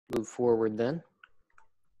move forward then.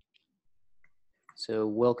 So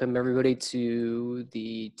welcome everybody to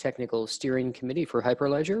the Technical Steering Committee for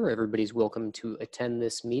Hyperledger. Everybody's welcome to attend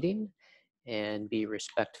this meeting and be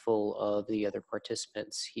respectful of the other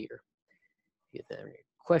participants here. If you have any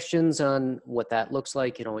questions on what that looks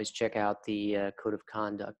like, you can always check out the code of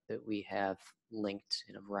conduct that we have linked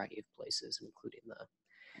in a variety of places, including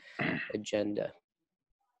the agenda.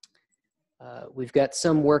 We've got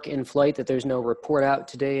some work in flight that there's no report out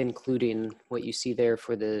today, including what you see there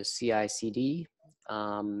for the CI/CD.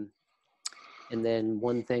 And then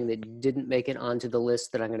one thing that didn't make it onto the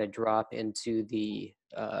list that I'm going to drop into the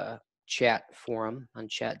chat forum on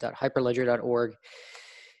chat.hyperledger.org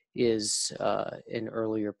is an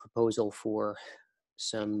earlier proposal for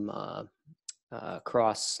some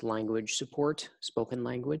cross-language support, spoken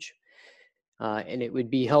language. And it would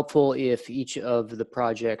be helpful if each of the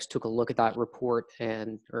projects took a look at that report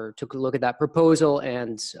or took a look at that proposal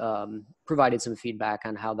and provided some feedback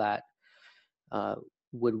on how that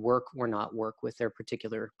would work or not work with their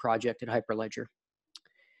particular project at Hyperledger.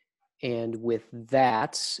 And with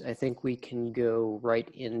that, I think we can go right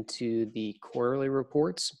into the quarterly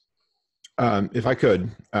reports. If I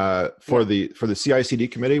could, for the CI/CD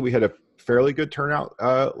committee, we had a fairly good turnout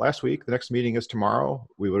last week. The next meeting is tomorrow.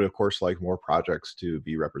 We would, of course, like more projects to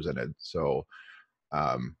be represented. So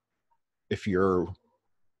if you're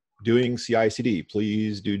doing CI/CD,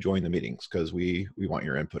 please do join the meetings because we want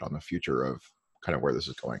your input on the future of kind of where this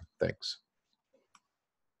is going. Thanks.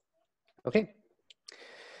 Okay.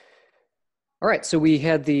 All right, so we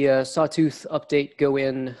had the Sawtooth update go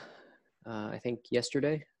in, I think,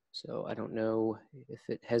 yesterday. So I don't know if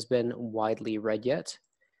it has been widely read yet.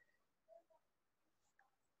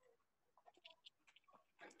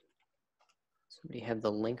 Somebody have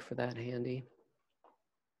the link for that handy?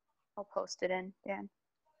 I'll post it in, Dan.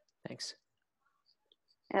 Thanks.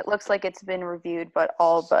 And it looks like it's been reviewed, but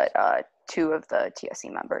all but 2 of the TSC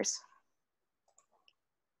members.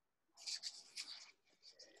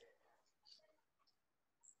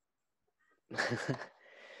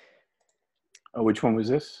 Oh, which one was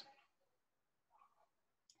this?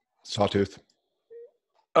 Sawtooth.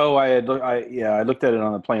 Oh, I looked at it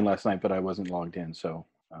on the plane last night, but I wasn't logged in. So,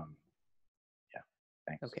 yeah,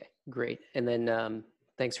 thanks. Okay, great. And then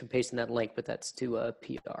thanks for pasting that link, but that's to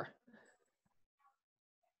PR.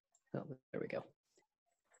 Oh, there we go.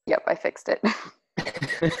 Yep, I fixed it.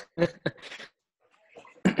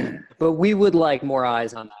 But we would like more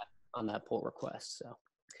eyes on that pull request. So,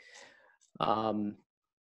 all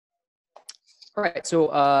right. So,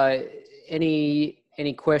 any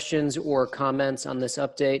questions or comments on this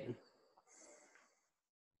update?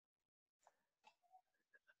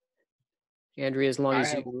 Andrea, as long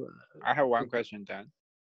as I have one question, Dan.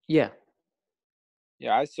 Yeah.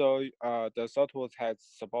 Yeah, I saw the Sawtooth has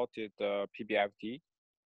supported the PBFT.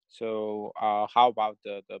 So how about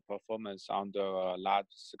the performance on the large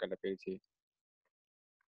scalability?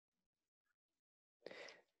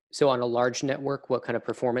 So on a large network, what kind of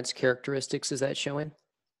performance characteristics is that showing?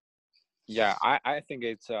 Yeah, I think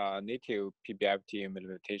it's a native PBFT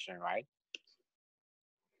implementation, right?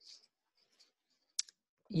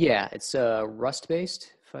 Yeah, it's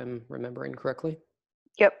Rust-based, if I'm remembering correctly.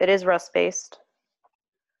 Yep, it is Rust-based.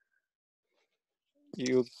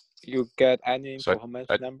 You get any performance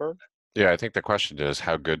number? Yeah, I think the question is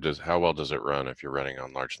how well does it run if you're running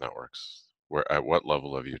on large networks? At what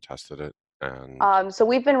level have you tested it? And so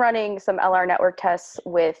we've been running some LR network tests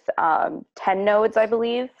with 10 nodes, I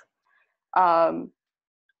believe. I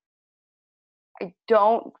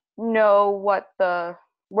don't know what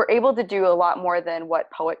we're able to do a lot more than what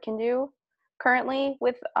Poet can do currently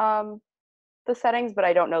with the settings, but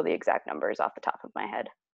I don't know the exact numbers off the top of my head.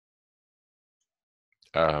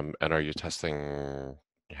 and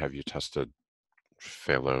have you tested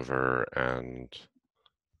failover and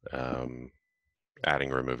adding,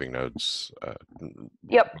 removing nodes?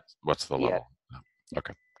 Yep. What's the level? Yeah.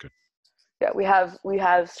 Okay, good. Yeah, we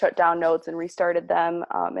have shut down nodes and restarted them,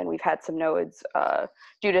 and we've had some nodes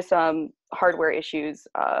due to some hardware issues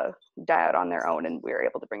die out on their own, and we were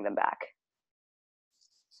able to bring them back.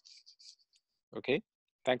 Okay,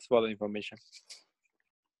 thanks for the information.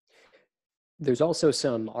 There's also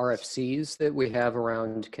some RFCs that we have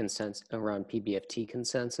around PBFT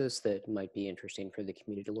consensus that might be interesting for the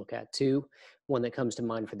community to look at too. One that comes to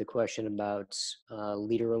mind for the question about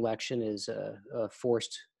leader election is a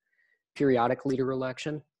forced periodic leader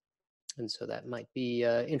election. And so that might be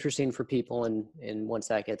interesting for people. And once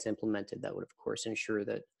that gets implemented, that would of course ensure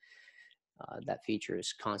that that feature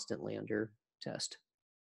is constantly under test.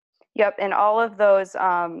 Yep, and all of those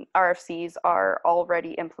RFCs are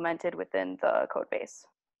already implemented within the code base.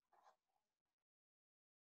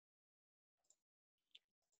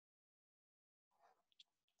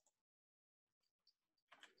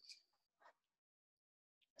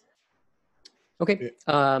 Okay.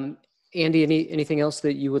 Andy, anything else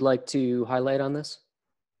that you would like to highlight on this?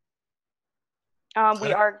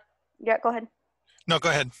 We are, yeah, go ahead. No, go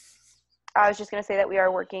ahead. I was just going to say that we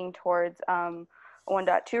are working towards a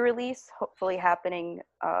 1.2 release, hopefully happening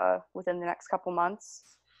within the next couple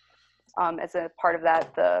months. As a part of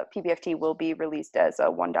that, the PBFT will be released as a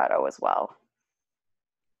 1.0 as well.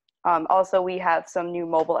 Also, we have some new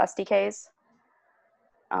mobile SDKs.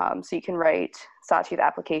 So you can write Sawtooth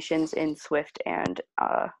applications in Swift and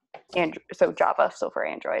so Java, so for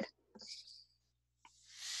Android.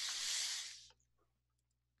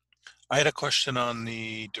 I had a question on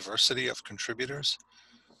the diversity of contributors.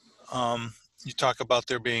 You talk about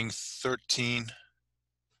there being 13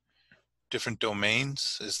 different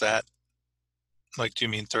domains. Is that like, do you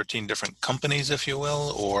mean 13 different companies, if you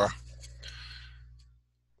will, or?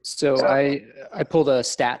 So I pulled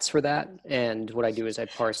stats for that, and what I do is I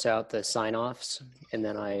parse out the sign-offs, and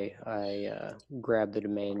then I grab the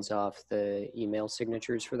domains off the email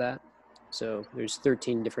signatures for that. So there's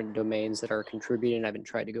 13 different domains that are contributing. I've been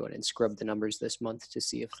trying to go in and scrub the numbers this month to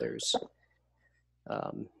see if there's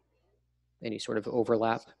any sort of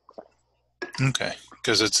overlap. Okay,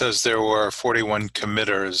 because it says there were 41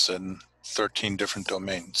 committers and 13 different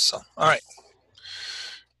domains. So, all right.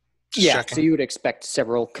 Just yeah, checking. So you would expect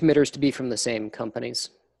several committers to be from the same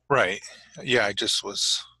companies. Right. Yeah, I just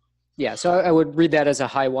was. Yeah, so I would read that as a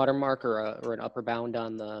high watermark or an upper bound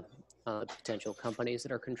on the potential companies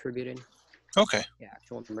that are contributing. Okay. Yeah,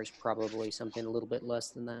 actual numbers probably something a little bit less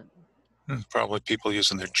than that. Probably people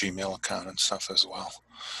using their Gmail account and stuff as well.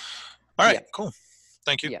 All right, cool.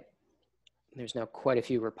 Thank you. Yeah. There's now quite a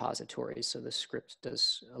few repositories, so the script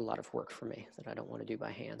does a lot of work for me that I don't want to do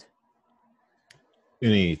by hand.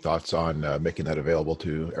 Any thoughts on making that available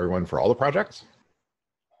to everyone for all the projects?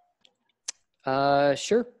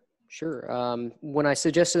 Sure. When I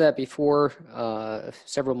suggested that before,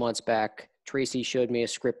 several months back, Tracy showed me a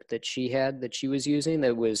script that she had that she was using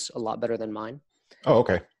that was a lot better than mine. Oh,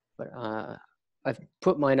 okay. But I've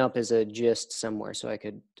put mine up as a gist somewhere, so I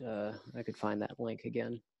could find that link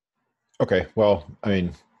again. Okay. Well, I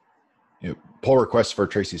mean, pull requests for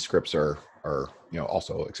Tracy's scripts are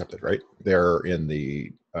also accepted, right? They're in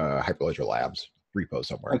the Hyperledger Labs repo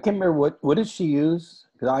somewhere. I can't remember what did she use?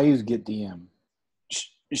 Because I use Git DM.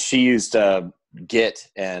 She used Git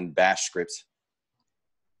and Bash scripts.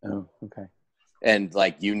 Oh, okay. And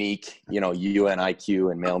like unique,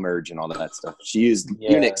 UNIQ and mail merge and all that stuff. She used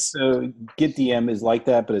Unix. So Git DM is like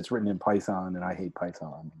that, but it's written in Python, and I hate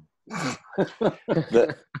Python.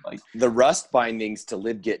 The Rust bindings to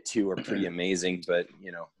libgit2 are pretty amazing, but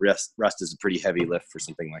Rust is a pretty heavy lift for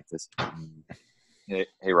something like this.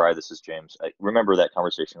 Hey Rye, this is James. I remember that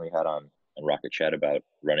conversation we had on Rocket Chat about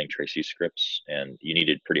running Tracy scripts, and you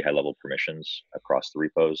needed pretty high level permissions across the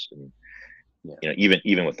repos, and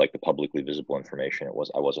even with like the publicly visible information,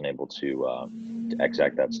 I wasn't able to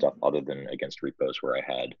exec that stuff other than against repos where I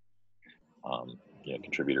had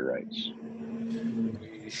contributor rights.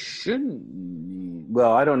 Shouldn't.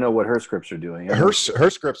 Well, I don't know what her scripts are doing. Her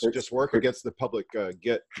scripts just work against the public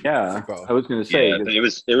Git. Yeah, repo. I was going to say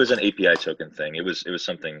it was an API token thing. It was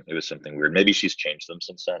something weird. Maybe she's changed them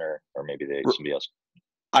since then, or maybe somebody else.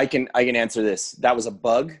 I can answer this. That was a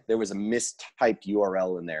bug. There was a mistyped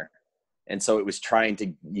URL in there, and so it was trying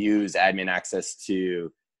to use admin access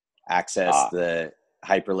to access the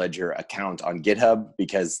Hyperledger account on GitHub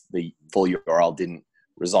because the full URL didn't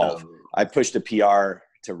resolve. I pushed a PR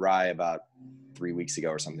to Rye about 3 weeks ago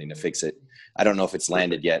or something to fix it. I don't know if it's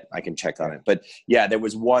landed yet. I can check on it. But yeah, there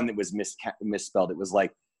was one that was misspelled. It was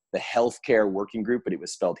like the healthcare working group, but it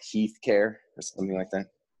was spelled Heathcare or something like that.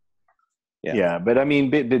 Yeah, but I mean,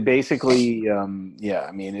 basically, I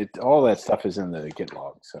mean, all that stuff is in the Git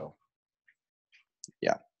log. So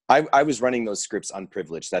yeah, I was running those scripts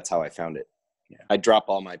unprivileged. That's how I found it. Yeah. I drop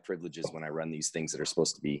all my privileges when I run these things that are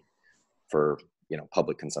supposed to be for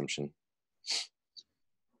public consumption.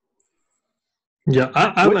 Yeah,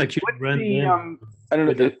 I'm actually running. I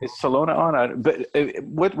don't know. Is Solona on? But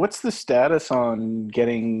what's the status on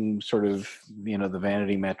getting sort of the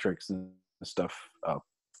vanity metrics and stuff up?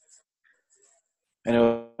 I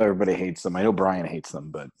know everybody hates them. I know Brian hates them,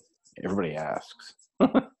 but everybody asks.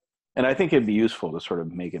 And I think it'd be useful to sort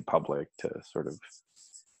of make it public to sort of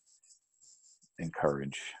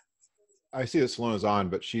encourage. I see that Salona's on,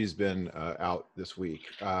 but she's been out this week.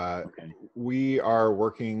 Okay. We are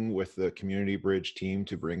working with the Community Bridge team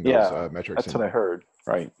to bring those metrics that's in. what I heard.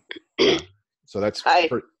 Right. So that's...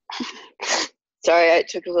 Sorry, it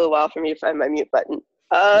took a little while for me to find my mute button.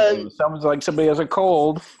 Sounds like somebody has a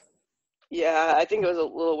cold. Yeah, I think it was a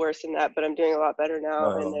little worse than that, but I'm doing a lot better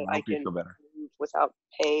now, and then I can feel better move without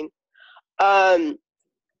pain.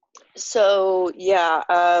 So yeah,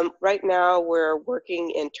 right now we're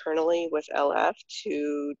working internally with LF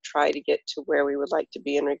to try to get to where we would like to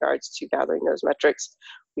be in regards to gathering those metrics.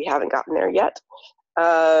 We haven't gotten there yet.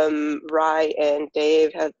 Rye and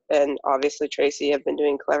Dave have, and obviously Tracy have been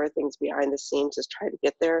doing clever things behind the scenes to try to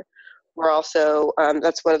get there. We're also,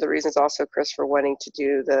 that's one of the reasons also, Chris, for wanting to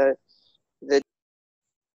do the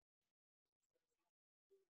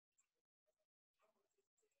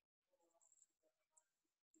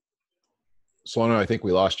Solana, I think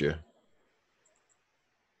we lost you.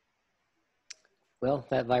 Well,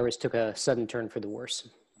 that virus took a sudden turn for the worse.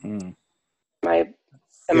 Am I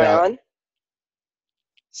on?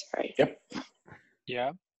 Sorry. Yep.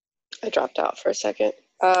 Yeah. I dropped out for a second.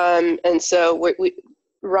 And so we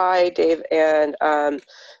Rye, Dave, and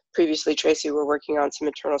previously Tracy were working on some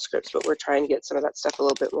internal scripts, but we're trying to get some of that stuff a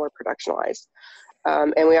little bit more productionalized.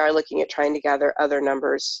 And we are looking at trying to gather other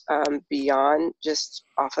numbers beyond just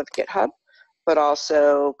off of GitHub, but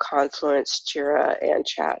also Confluence, Jira, and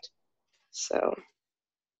Chat. So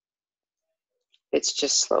it's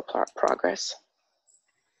just slow progress.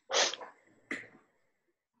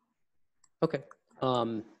 Okay.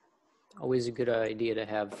 Always a good idea to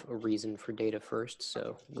have a reason for data first.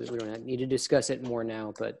 So we don't need to discuss it more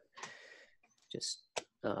now, but just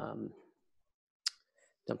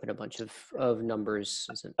dumping a bunch of numbers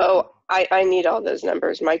isn't. Oh, I need all those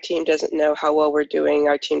numbers. My team doesn't know how well we're doing.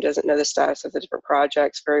 Our team doesn't know the status of the different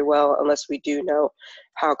projects very well unless we do know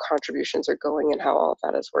how contributions are going and how all of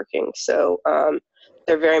that is working. So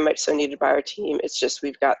they're very much so needed by our team. It's just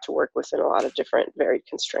we've got to work within a lot of different varied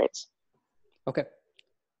constraints. Okay.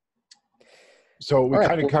 So we All right,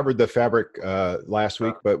 kind of covered the fabric last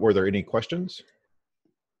week, but were there any questions?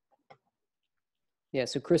 Yeah,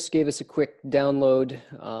 so Chris gave us a quick download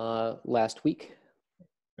last week.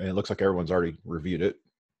 And it looks like everyone's already reviewed it.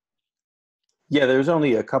 Yeah, there's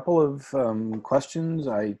only a couple of questions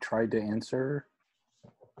I tried to answer.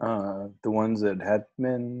 The ones that had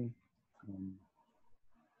been,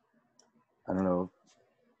 I don't know.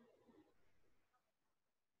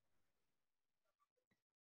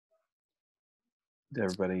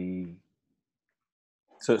 Everybody.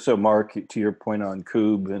 So Mark, to your point on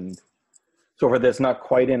Kube and so forth, that's not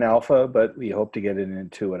quite in alpha, but we hope to get it in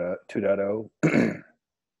 2.0.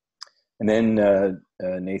 And then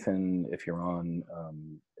Nathan, if you're on,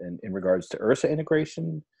 in regards to Ursa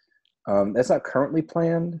integration, that's not currently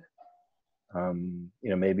planned.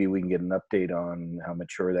 Maybe we can get an update on how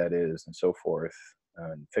mature that is and so forth,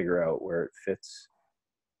 and figure out where it fits.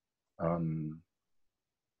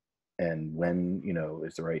 And when,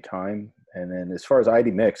 is the right time. And then as far as ID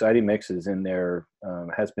Mix is in there,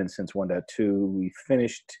 has been since 1.2. We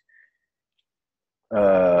finished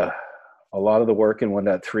a lot of the work in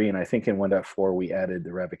 1.3, and I think in 1.4 we added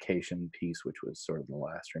the revocation piece, which was sort of the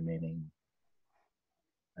last remaining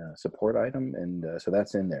support item, and so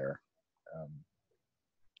that's in there.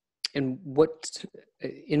 And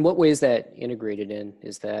in what way is that integrated in?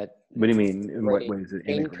 Is that? What do you mean? In what way is it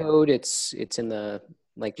integrated? Code. It's in the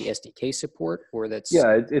the SDK support, or that's.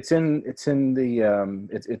 Yeah, it's in the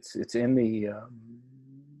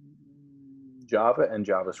Java and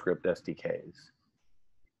JavaScript SDKs.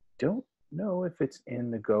 Don't know if it's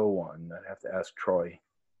in the Go one. I'd have to ask Troy.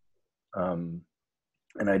 And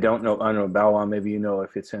I don't know, Bawa, maybe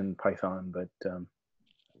if it's in Python, but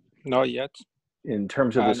not yet. In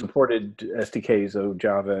terms of the supported SDKs of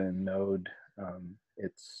Java and Node,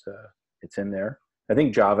 it's in there. I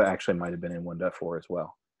think Java actually might have been in 1.4 as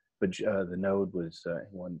well, but the Node was in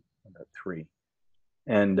 1.3.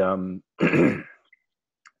 And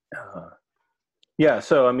yeah,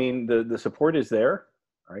 so I mean, the support is there,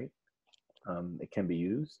 right? It can be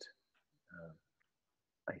used.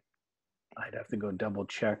 I'd have to go double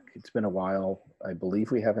check. It's been a while. I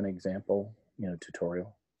believe we have an example,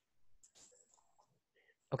 tutorial.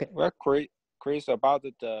 Okay. Well, Chris, about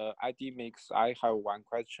the ID mix, I have one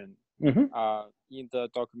question. Mm-hmm. In the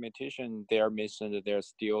documentation, they are mentioned that there's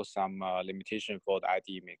still some limitation for the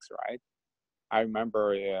ID mix, right? I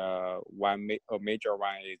remember a major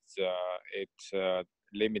one is it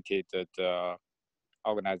limited the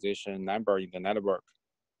organization number in the network.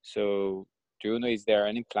 So do you know, is there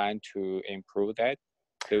any plan to improve that?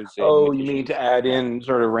 You mean to add in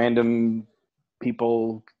sort of random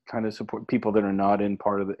people, kind of support people that are not in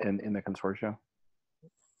part of in the consortium?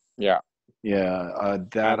 Yeah. Yeah,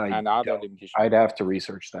 that and other limitations. I'd have to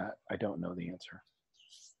research that. I don't know the answer.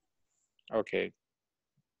 Okay.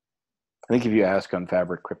 I think if you ask on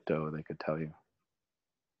Fabric Crypto, they could tell you.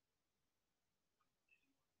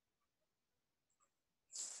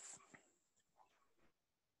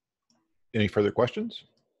 Any further questions?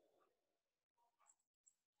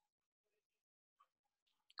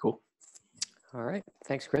 All right,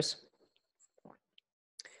 thanks, Chris.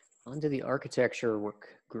 On to the architecture work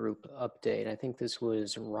group update. I think this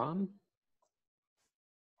was Ram.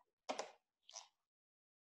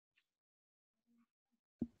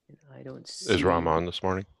 I don't see. Is Ram on this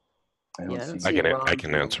morning? Yeah, I don't I see Ram.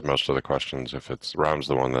 can answer most of the questions if it's Ram's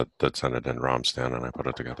the one that sent it in. Ram Stan and I put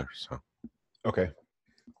it together. So Okay.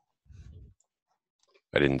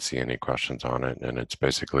 I didn't see any questions on it, and it's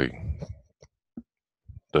basically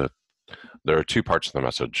there are two parts of the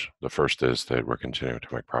message. The first is that we're continuing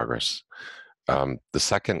to make progress. The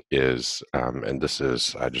second is, and this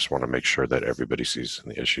is, I just want to make sure that everybody sees in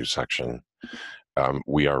the issues section,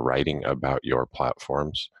 we are writing about your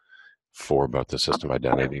platforms for both the system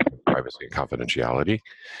identity, privacy, and confidentiality.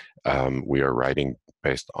 We are writing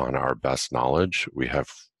based on our best knowledge. We have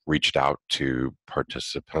reached out to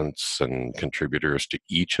participants and contributors to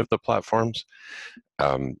each of the platforms.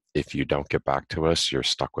 If you don't get back to us, you're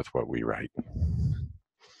stuck with what we write.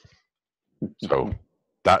 So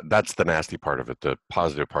that's the nasty part of it. The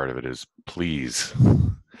positive part of it is, please,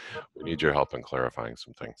 we need your help in clarifying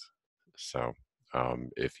some things. So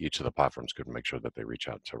if each of the platforms could make sure that they reach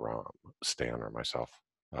out to Ram, Stan, or myself,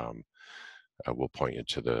 we'll point you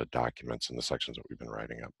to the documents and the sections that we've been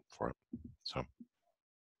writing up for it. So.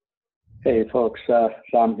 Hey folks,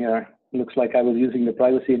 Sam here. Looks like I was using the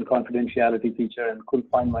privacy and confidentiality feature and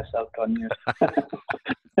couldn't find myself to unmute.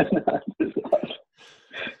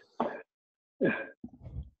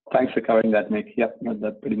 Thanks for covering that, Nick. Yep,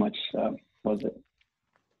 that pretty much was it.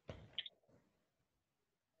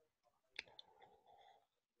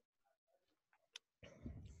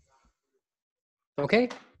 Okay,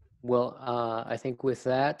 well, I think with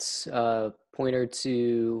that, pointer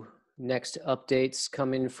to next updates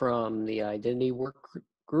coming from the identity work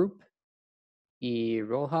group,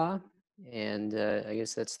 Iroha, and I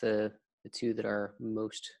guess that's the two that are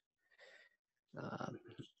most,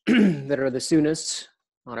 that are the soonest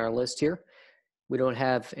on our list here. We don't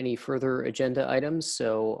have any further agenda items,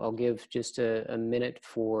 so I'll give just a minute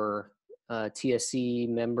for TSC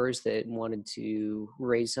members that wanted to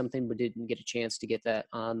raise something but didn't get a chance to get that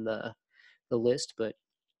on the list. But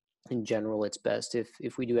in general, it's best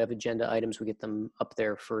if we do have agenda items, we get them up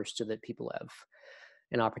there first so that people have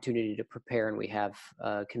an opportunity to prepare and we have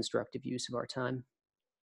constructive use of our time.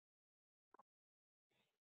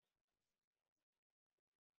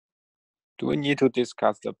 Do we need to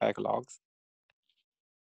discuss the backlogs?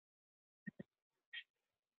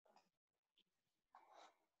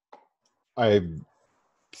 I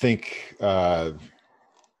think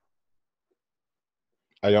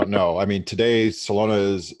I don't know. I mean, today Salona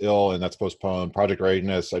is ill and that's postponed. Project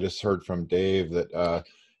readiness, I just heard from Dave that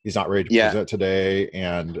he's not ready to present today,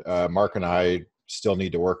 and Mark and I still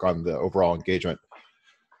need to work on the overall engagement.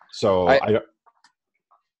 So I don't.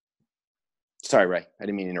 Sorry, Ray, I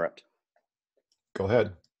didn't mean to interrupt. Go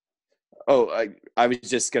ahead. Oh, I was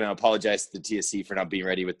just going to apologize to the TSC for not being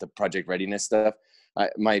ready with the project readiness stuff.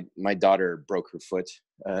 My daughter broke her foot,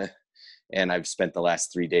 and I've spent the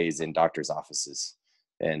last 3 days in doctor's offices.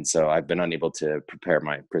 And so I've been unable to prepare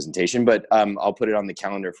my presentation, but I'll put it on the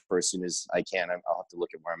calendar for as soon as I can. I'll have to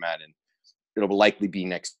look at where I'm at, and it'll likely be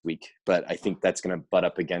next week. But I think that's going to butt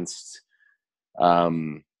up against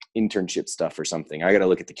internship stuff or something. I got to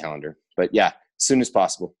look at the calendar. But yeah, as soon as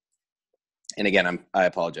possible. And again, I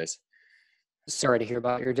apologize. Sorry to hear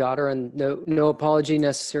about your daughter, and no apology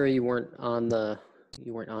necessary. You weren't on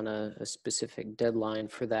a specific deadline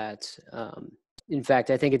for that. In fact,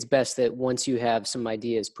 I think it's best that once you have some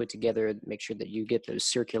ideas put together, make sure that you get those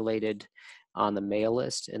circulated on the mail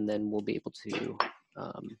list, and then we'll be able to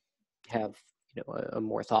have a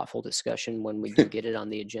more thoughtful discussion when we do get it on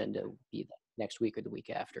the agenda, be that next week or the week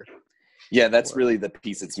after. Yeah, that's really the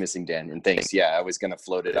piece that's missing, Dan. And thanks. Yeah, I was going to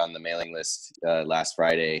float it on the mailing list last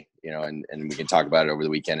Friday, and we can talk about it over the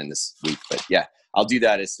weekend and this week. But yeah, I'll do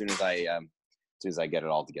that as soon as I get it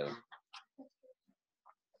all together.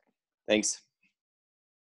 Thanks.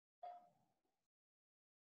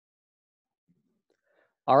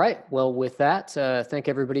 All right. Well, with that, thank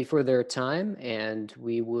everybody for their time, and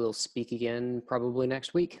we will speak again probably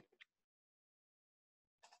next week.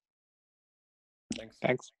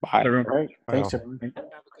 Thanks. Bye. All right. Thanks, everyone. Have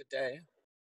a good day.